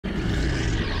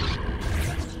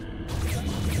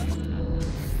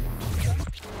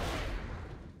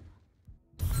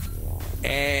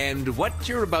And what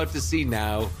you're about to see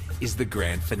now is the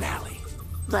grand finale.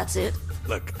 That's it?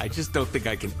 Look, I just don't think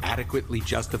I can adequately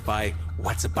justify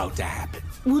what's about to happen.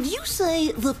 Would you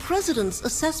say the President's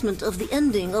assessment of the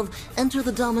ending of Enter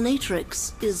the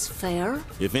Dominatrix is fair?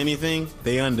 If anything,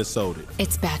 they undersold it.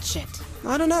 It's batshit.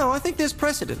 I don't know. I think there's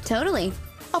precedent. Totally.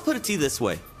 I'll put it to you this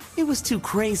way. It was too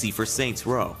crazy for Saints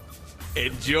Row.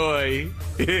 Enjoy.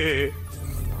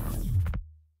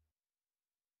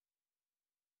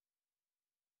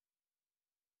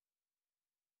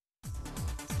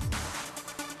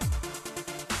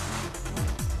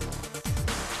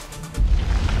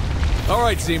 All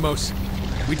right, Zemos.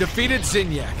 We defeated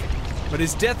Zinyak, but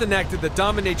his death enacted the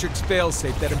Dominatrix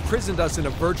failsafe that imprisoned us in a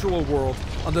virtual world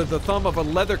under the thumb of a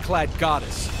leather-clad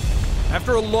goddess.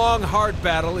 After a long, hard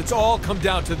battle, it's all come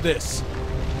down to this.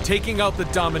 Taking out the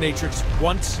Dominatrix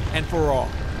once and for all.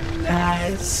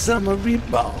 Nice summery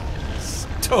balls.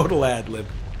 Total ad-lib.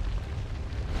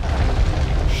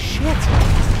 Shit!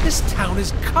 This town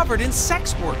is covered in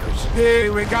sex workers. Hey,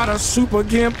 we got a super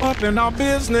gimp up in our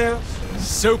business.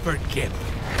 Super Gimp.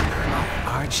 My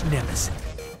arch nemesis.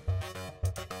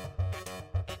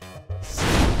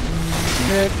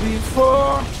 Met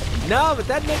before. No, but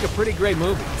that'd make a pretty great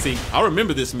movie. See, I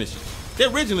remember this mission. They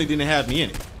originally didn't have me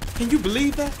in it. Can you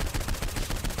believe that?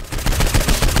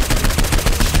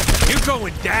 You're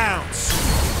going down.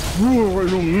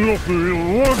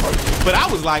 But I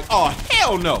was like, oh,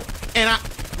 hell no. And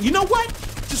you know what?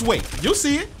 Just wait. You'll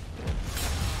see it.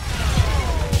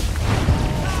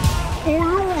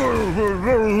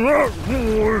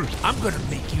 I'm gonna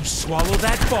make you swallow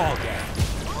that ball gag.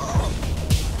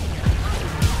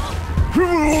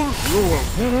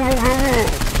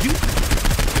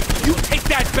 You take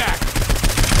that back.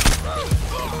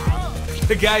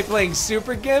 The guy playing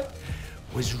Super Gimp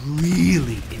was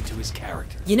really into his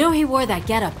character. You know he wore that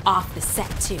getup off the set,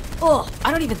 too. Oh,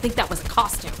 I don't even think that was a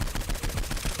costume.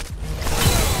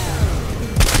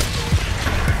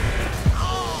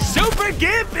 Super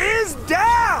Gimp is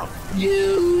down!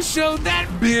 You showed that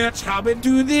bitch how we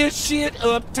do this shit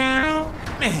uptown.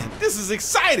 Man, this is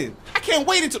exciting. I can't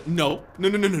wait until... No.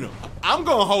 I'm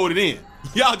gonna hold it in.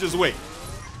 Y'all just wait.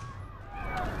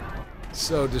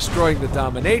 So destroying the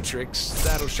Dominatrix,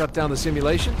 that'll shut down the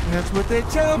simulation? That's what they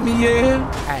tell me,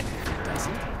 yeah. And if it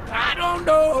doesn't? I don't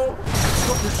know.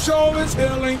 But the show is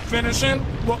hell ain't finishing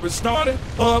what we started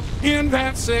up in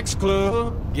that sex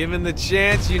club. Given the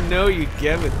chance, you know you'd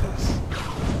get with this.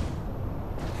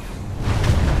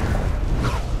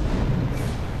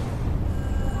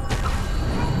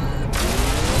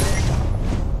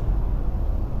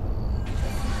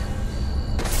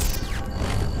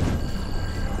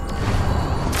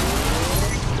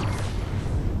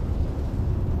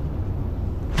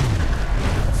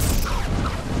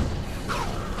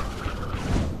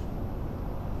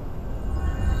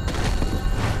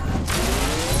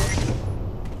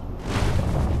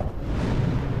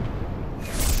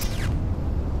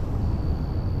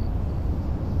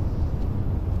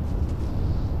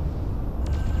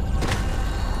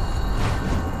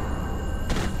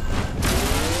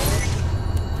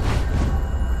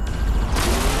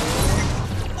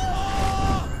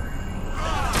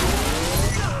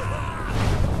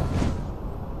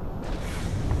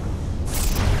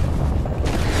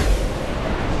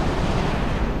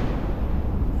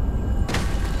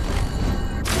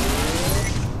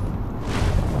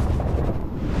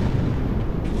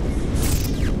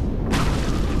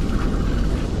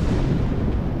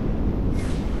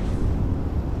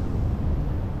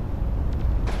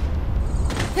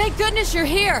 Thank goodness you're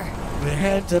here. We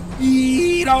had to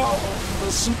beat all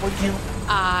the super gimp.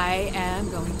 I am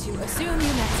going to assume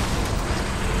you met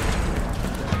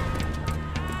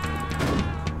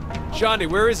someone. Johnny,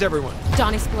 where is everyone?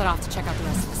 Johnny split off to check out the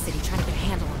rest of the city, trying to get a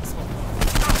handle on this whole thing.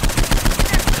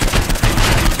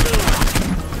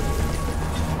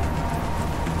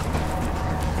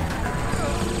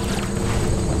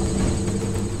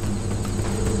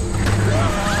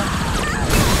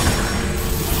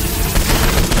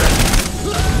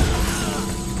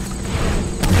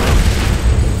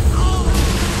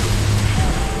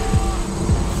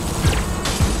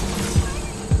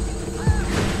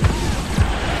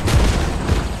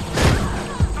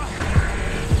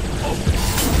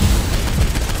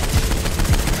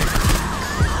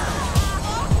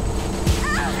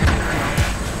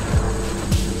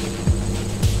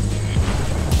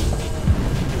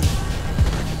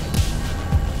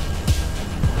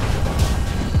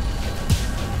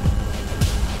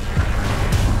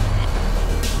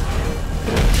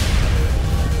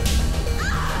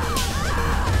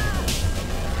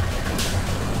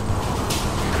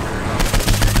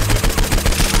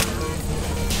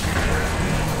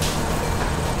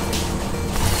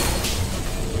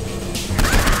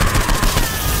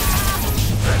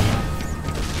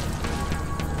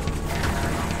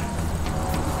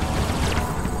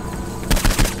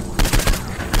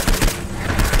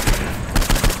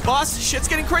 Shit's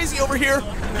getting crazy over here.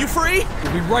 You free?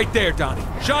 We'll be right there, Donnie.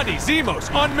 Shandi, Zemos,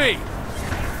 on me!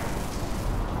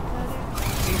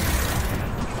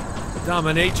 The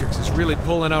Dominatrix is really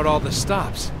pulling out all the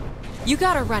stops. You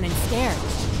got her running scared.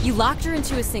 You locked her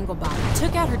into a single body,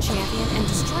 took out her champion, and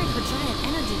destroyed her giant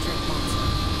energy drink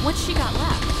monster. What's she got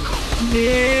left?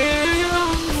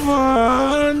 Never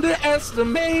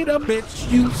underestimate a bitch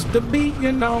used to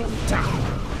being on top.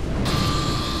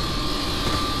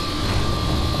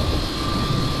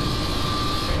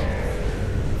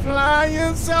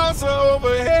 Flying salsa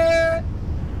overhead.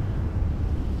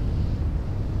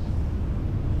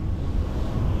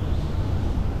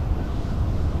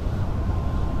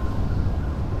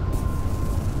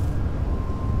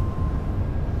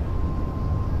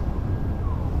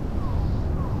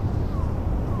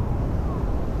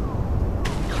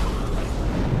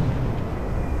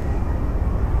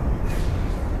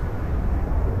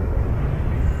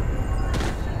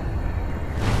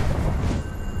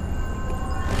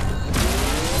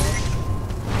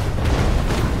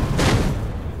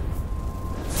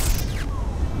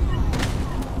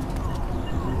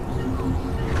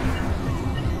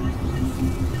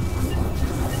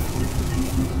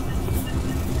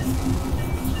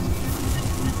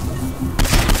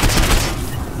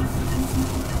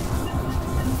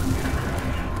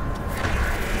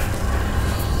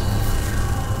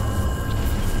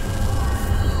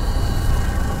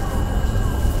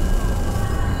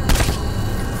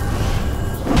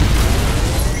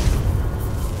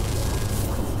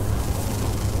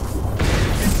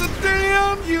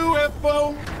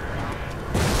 UFO.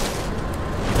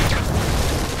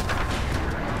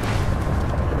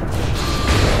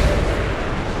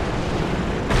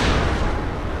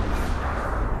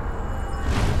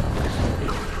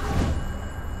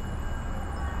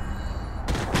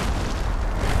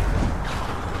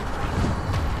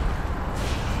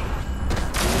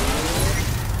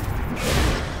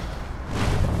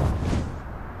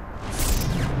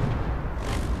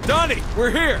 Donnie,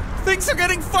 we're here! Things are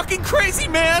getting fucking crazy,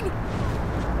 man!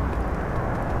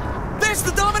 There's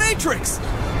the Dominatrix!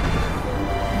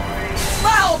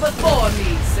 Bow before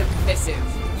me, submissive.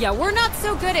 Yeah, we're not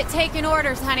so good at taking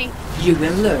orders, honey. You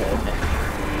will learn.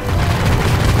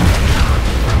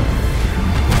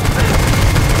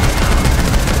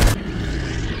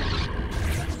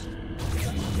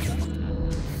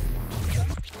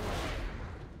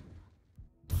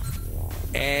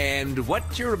 And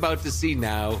what you're about to see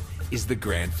now is the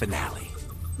grand finale.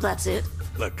 That's it?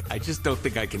 Look, I just don't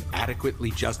think I can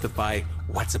adequately justify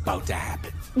what's about to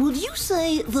happen. Would you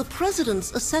say the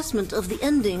President's assessment of the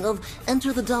ending of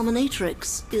Enter the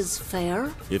Dominatrix is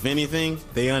fair? If anything,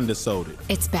 they undersold it.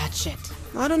 It's batshit.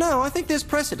 I don't know. I think there's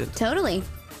precedent. Totally.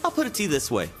 I'll put it to you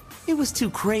this way. It was too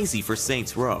crazy for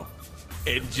Saints Row.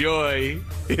 Enjoy!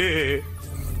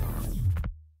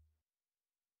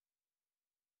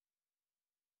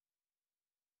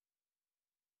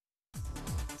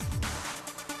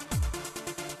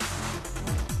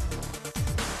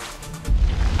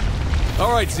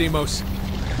 All right, Zemos.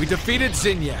 We defeated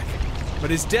Zinyak,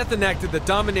 but his death enacted the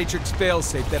Dominatrix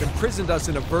failsafe that imprisoned us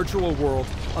in a virtual world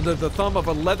under the thumb of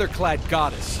a leather-clad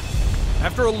goddess.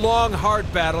 After a long,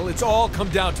 hard battle, it's all come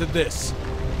down to this.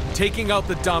 Taking out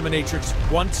the Dominatrix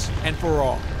once and for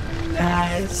all.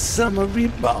 Nice summery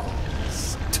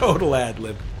balls. Total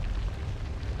ad-lib.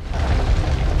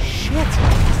 Shit!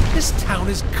 This town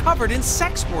is covered in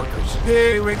sex workers.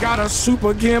 Hey, we got a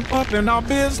super gimp up in our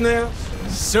business.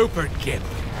 Super Gimp,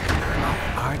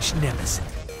 my arch nemesis.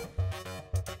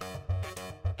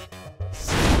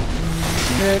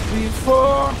 Met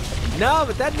before. No,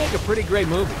 but that'd make a pretty great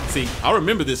movie. See, I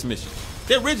remember this mission.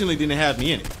 They originally didn't have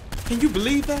me in it. Can you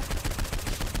believe that?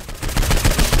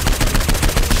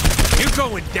 You're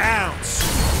going down.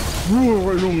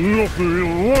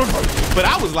 But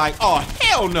I was like, oh,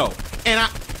 hell no.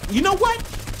 And you know what?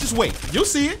 Just wait. You'll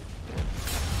see it.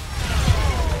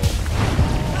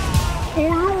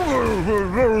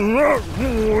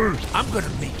 I'm gonna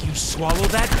make you swallow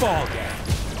that ball gag.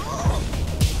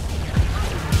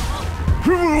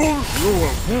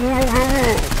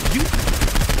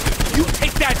 You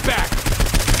take that back.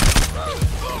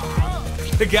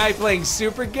 The guy playing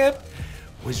Super Gimp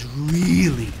was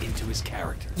really into his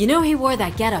character. You know he wore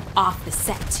that getup off the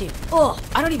set, too. Oh,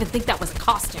 I don't even think that was a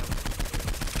costume.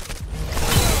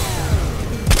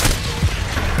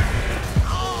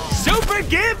 Super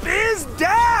Gimp is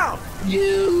down!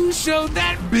 You showed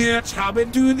that bitch how we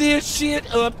do this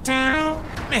shit uptown.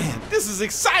 Man, this is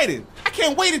exciting. I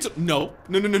can't wait until... No.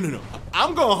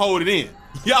 I'm gonna hold it in.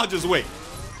 Y'all just wait.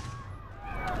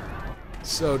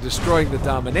 So destroying the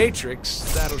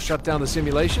dominatrix, that'll shut down the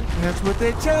simulation? That's what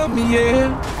they tell me,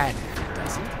 yeah. And if it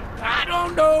doesn't? I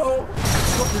don't know.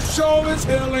 But the show as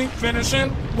hell ain't finishing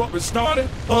what we started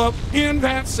up in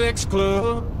that sex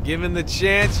club. Given the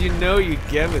chance, you know you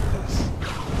get with this.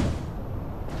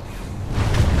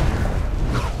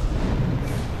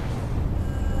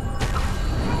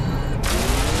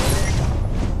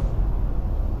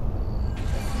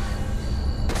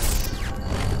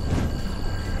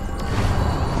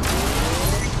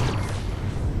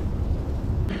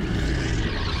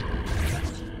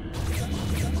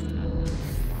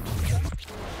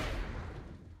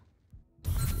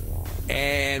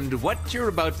 And what you're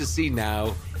about to see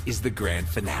now is the grand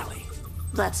finale.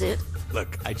 That's it?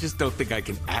 Look, I just don't think I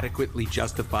can adequately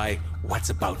justify what's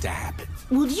about to happen.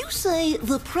 Would you say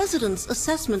the President's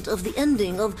assessment of the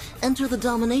ending of Enter the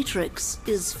Dominatrix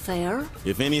is fair?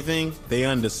 If anything, they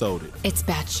undersold it. It's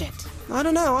bad shit. I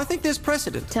don't know. I think there's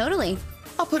precedent. Totally.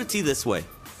 I'll put it to you this way.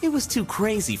 It was too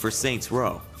crazy for Saints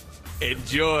Row.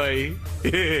 Enjoy!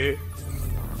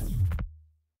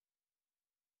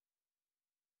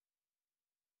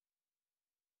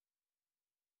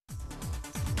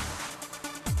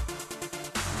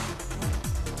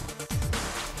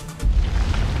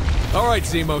 All right,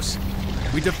 Zemos.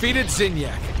 We defeated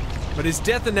Zinyak, but his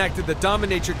death enacted the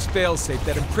dominatrix failsafe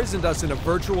that imprisoned us in a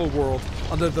virtual world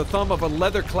under the thumb of a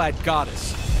leather-clad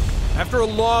goddess. After a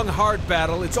long, hard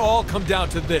battle, it's all come down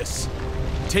to this.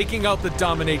 Taking out the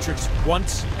dominatrix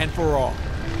once and for all.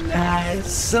 Nice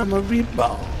summery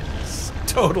balls.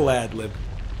 Total ad-lib.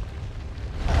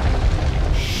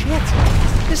 Shit!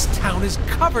 This town is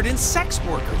covered in sex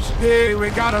workers. Hey, we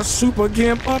got a super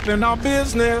gimp up in our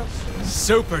business.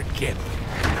 Super Gimp,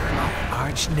 my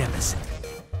arch nemesis.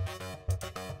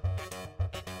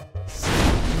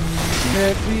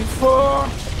 Met before.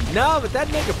 No, but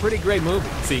that'd make a pretty great movie.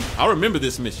 See, I remember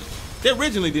this mission. They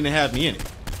originally didn't have me in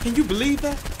it. Can you believe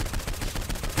that?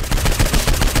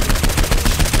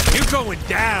 You're going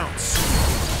down.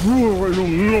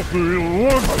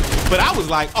 But I was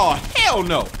like, oh, hell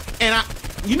no. And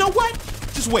you know what?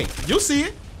 Just wait. You'll see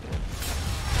it.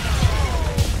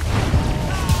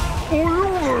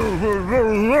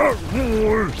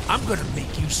 I'm gonna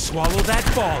make you swallow that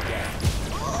ball gag.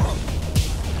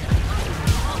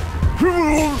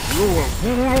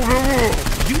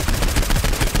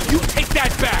 You take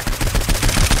that back.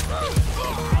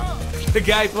 The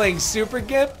guy playing Super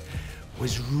Gimp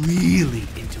was really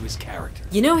into his character.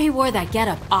 You know he wore that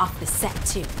getup off the set,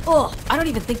 too. Ugh, I don't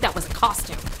even think that was a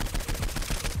costume.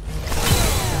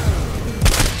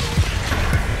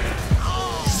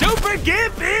 Super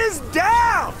Gimp is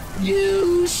down!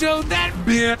 You showed that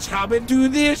bitch how we do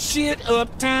this shit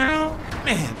uptown.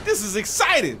 Man, this is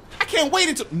exciting. I can't wait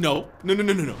until... No.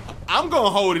 I'm gonna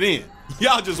hold it in.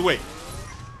 Y'all just wait.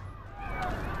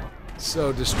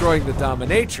 So destroying the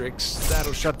dominatrix,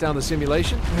 that'll shut down the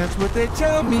simulation? That's what they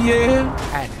tell me,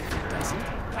 yeah. And if it doesn't?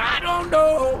 I don't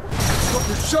know. But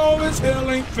the show as hell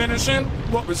ain't finishing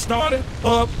what we started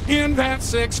up in that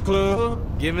sex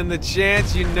club. Given the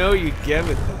chance, you know you get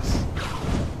with this.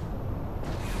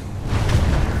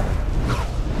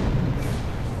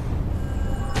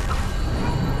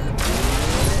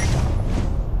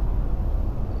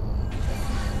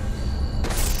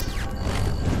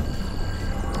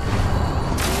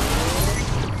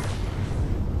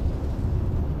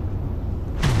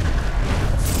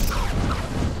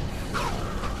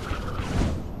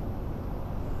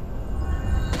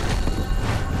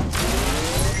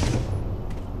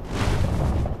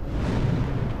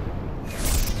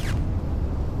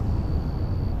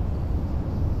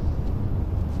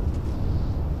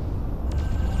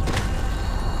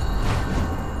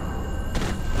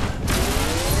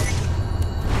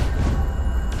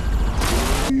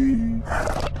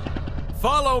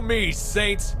 Follow me,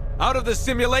 Saints! Out of the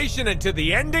simulation and to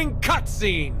the ending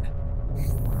cutscene!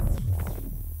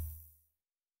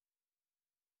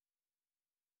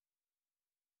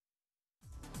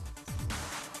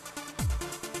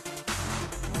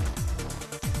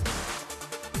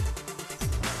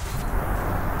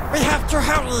 We have to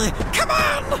hurry! Come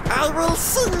on! I will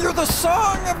sing you the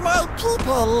song of my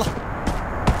people!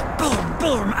 Boom,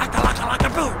 boom, aka-laka-laka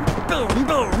boom! Boom,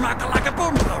 boom, aka-laka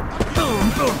boom, boom! Boom,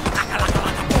 boom,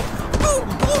 aka-laka-laka boom! Boom,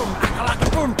 boom, aka-laka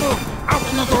boom, boom!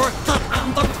 Open the door, get on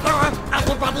the floor!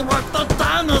 Everybody walk the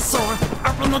dinosaur!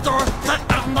 Open the door, get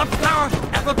on the floor!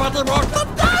 Everybody walk the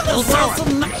dinosaur! It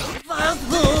was made like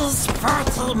this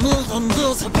 40 million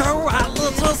years ago. A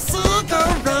little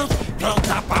cigarette built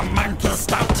up a monkey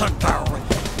start to go.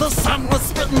 The sun was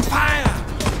spitting fire.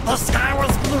 The sky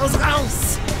was blue as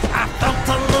ice. I felt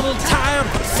a little tired,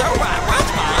 so So I watch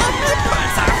my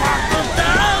omnibus. I walk the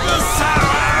dinosaur.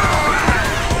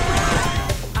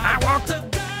 I walk the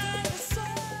dinosaur.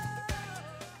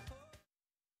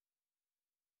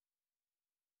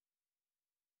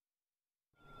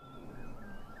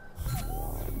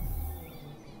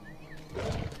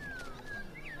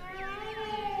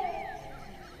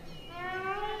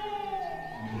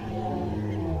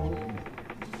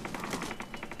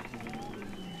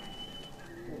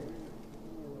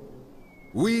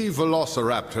 We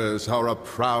velociraptors are a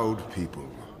proud people.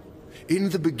 In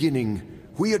the beginning,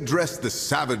 we addressed the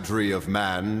savagery of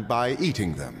man by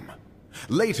eating them.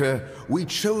 Later, we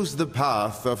chose the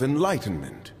path of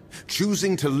enlightenment,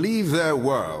 choosing to leave their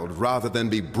world rather than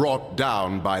be brought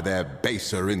down by their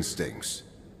baser instincts.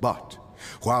 But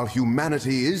while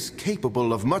humanity is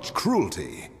capable of much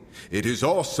cruelty, it is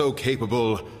also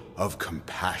capable of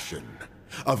compassion,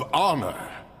 of honor.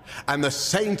 And the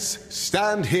Saints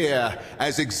stand here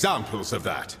as examples of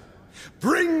that.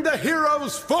 Bring the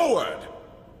heroes forward!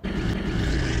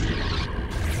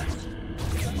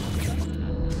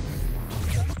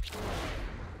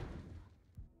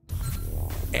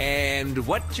 And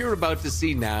what you're about to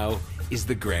see now is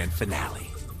the grand finale.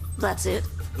 That's it?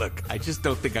 Look, I just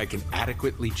don't think I can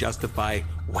adequately justify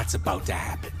what's about to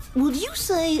happen. Would you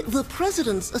say the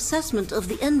President's assessment of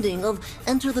the ending of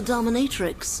Enter the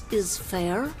Dominatrix is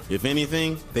fair? If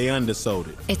anything, they undersold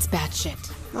it. It's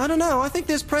batshit. I don't know. I think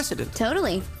there's precedent.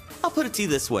 Totally. I'll put it to you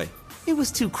this way. It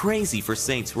was too crazy for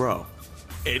Saints Row.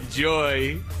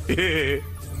 Enjoy.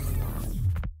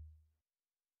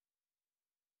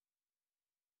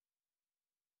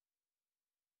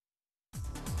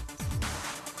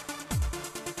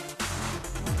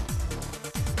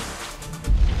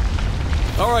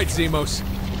 All right, Zemos.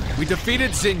 We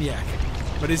defeated Zinyak,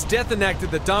 but his death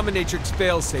enacted the Dominatrix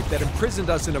failsafe that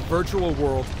imprisoned us in a virtual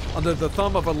world under the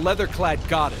thumb of a leather-clad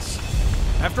goddess.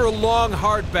 After a long,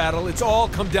 hard battle, it's all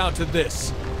come down to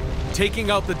this.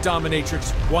 Taking out the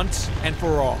Dominatrix once and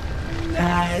for all.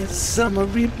 Nice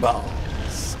summery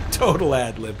balls. Total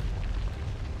ad-lib.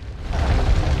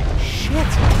 Shit!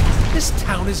 This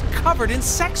town is covered in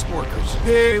sex workers.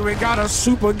 Hey, we got a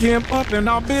super gimp up in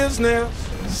our business.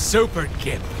 Super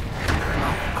Gimp.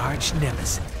 My arch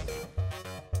nemesis.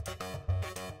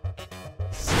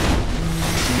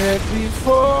 Met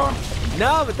before.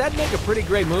 No, but that'd make a pretty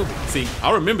great movie. See,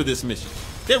 I remember this mission.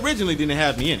 They originally didn't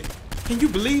have me in it. Can you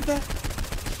believe that?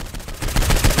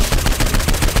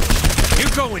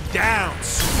 You're going down.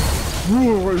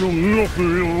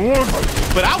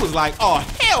 But I was like, oh,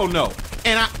 hell no.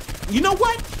 And you know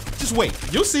what? Just wait.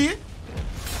 You'll see it.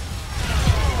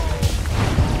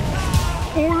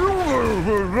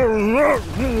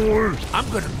 I'm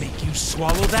gonna make you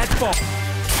swallow that ball.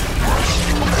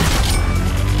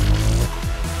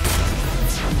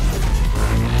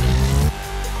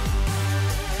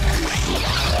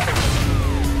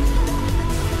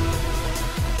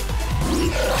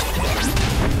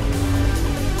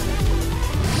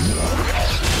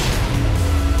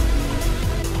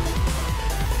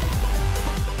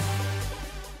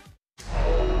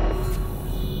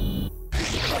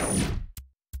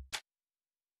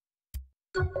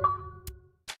 You